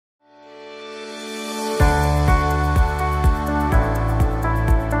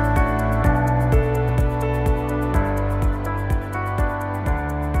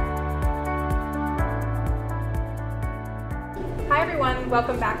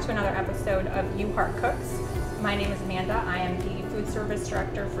back to another episode of You Heart Cooks. My name is Amanda. I am the food service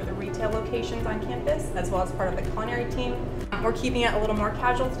director for the retail locations on campus, as well as part of the culinary team. We're keeping it a little more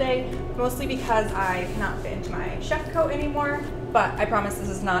casual today, mostly because I cannot fit into my chef coat anymore, but I promise this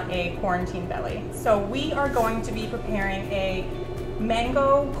is not a quarantine belly. So we are going to be preparing a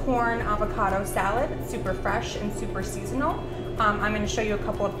mango corn avocado salad, super fresh and super seasonal. I'm going to show you a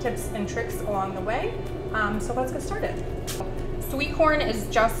couple of tips and tricks along the way. So let's get started. Sweet corn is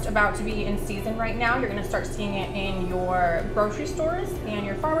just about to be in season right now. You're going to start seeing it in your grocery stores and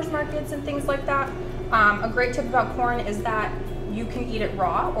your farmers markets and things like that. A great tip about corn is that you can eat it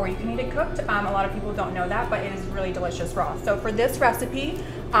raw or you can eat it cooked. A lot of people don't know that, but it is really delicious raw. So for this recipe,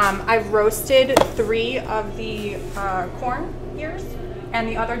 I've roasted 3 of the corn ears, and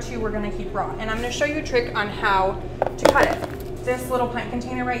the other 2 we're going to keep raw. And I'm going to show you a trick on how to cut it. This little pint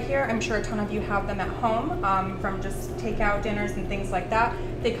container right here, I'm sure a ton of you have them at home from just takeout dinners and things like that.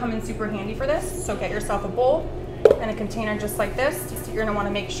 They come in super handy for this. So get yourself a bowl and a container just like this. So you're gonna wanna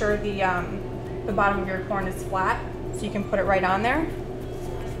make sure the bottom of your corn is flat so you can put it right on there.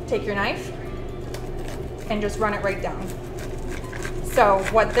 Take your knife and just run it right down. So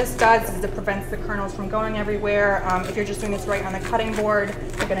what this does is it prevents the kernels from going everywhere. If you're just doing this right on the cutting board,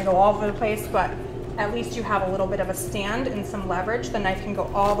 they're gonna go all over the place, but at least you have a little bit of a stand and some leverage. The knife can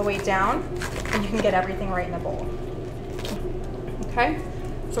go all the way down and you can get everything right in the bowl. Okay,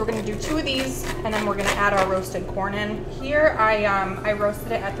 so we're gonna do 2 of these and then we're gonna add our roasted corn in. Here I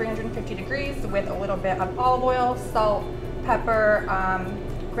roasted it at 350 degrees with a little bit of olive oil, salt, pepper,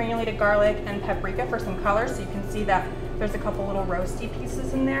 granulated garlic, and paprika for some color. So you can see that there's a couple little roasty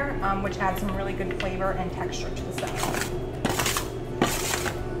pieces in there, which add some really good flavor and texture to the salad.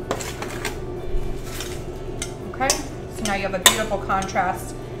 Okay, so now you have a beautiful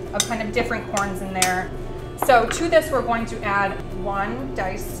contrast of kind of different corns in there. So to this, we're going to add 1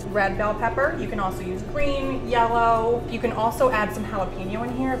 diced red bell pepper. You can also use green, yellow. You can also add some jalapeno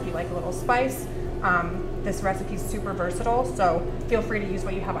in here if you like a little spice. This recipe is super versatile, so feel free to use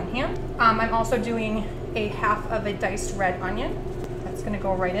what you have on hand. I'm also doing a half of a diced red onion. That's gonna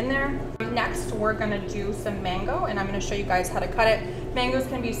go right in there. Next, we're gonna do some mango, and I'm gonna show you guys how to cut it. Mangoes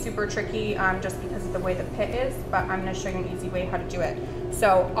can be super tricky just because of the way the pit is, but I'm gonna show you an easy way how to do it.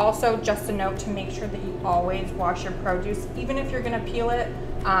 So also just a note to make sure that you always wash your produce, even if you're gonna peel it.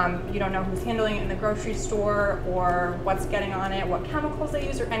 You don't know who's handling it in the grocery store or what's getting on it, what chemicals they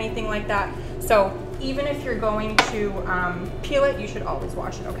use or anything like that. So even if you're going to peel it, you should always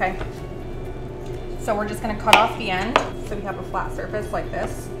wash it, okay? So we're just gonna cut off the end so we have a flat surface like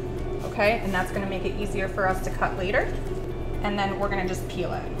this, okay? And that's gonna make it easier for us to cut later. And then we're gonna just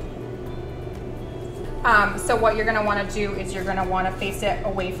peel it. So what you're gonna wanna do is you're gonna wanna face it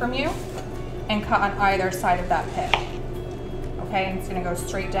away from you and cut on either side of that pit. Okay, and it's gonna go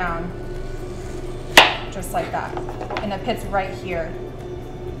straight down, just like that. And the pit's right here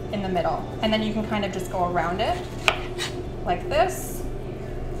in the middle. And then you can kind of just go around it, like this.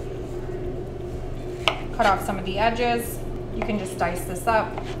 Cut off some of the edges. You can just dice this up.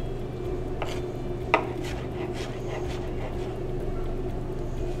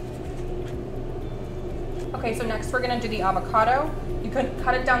 Okay, so next we're gonna do the avocado. You could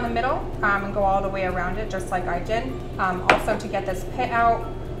cut it down the middle and go all the way around it, just like I did. Also, to get this pit out,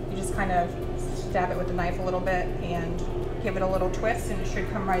 you just kind of stab it with the knife a little bit and give it a little twist and it should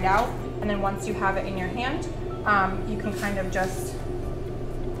come right out. And then once you have it in your hand, you can kind of just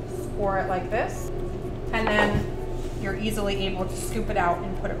score it like this. And then you're easily able to scoop it out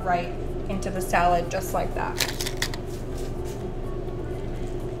and put it right into the salad just like that.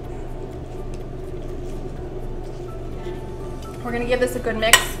 We're gonna give this a good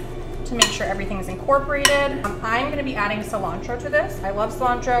mix to make sure everything is incorporated. I'm gonna be adding cilantro to this. I love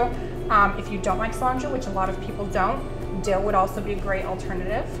cilantro. If you don't like cilantro, which a lot of people don't, dill would also be a great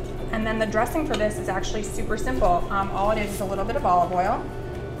alternative. And then the dressing for this is actually super simple. All it is a little bit of olive oil,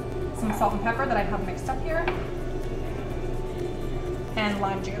 some salt and pepper that I have mixed up here, and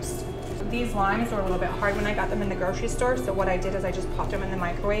lime juice. These limes were a little bit hard when I got them in the grocery store, so what I did is I just popped them in the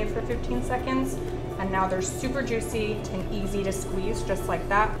microwave for 15 seconds, and now they're super juicy and easy to squeeze, just like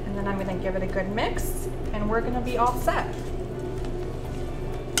that. And then I'm gonna give it a good mix, and we're gonna be all set.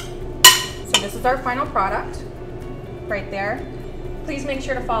 So this is our final product, right there. Please make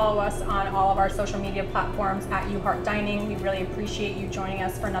sure to follow us on all of our social media platforms at You Heart Dining. We really appreciate you joining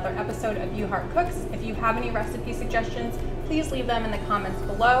us for another episode of You Heart Cooks. If you have any recipe suggestions, please leave them in the comments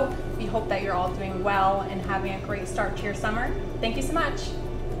below. We hope that you're all doing well and having a great start to your summer. Thank you so much.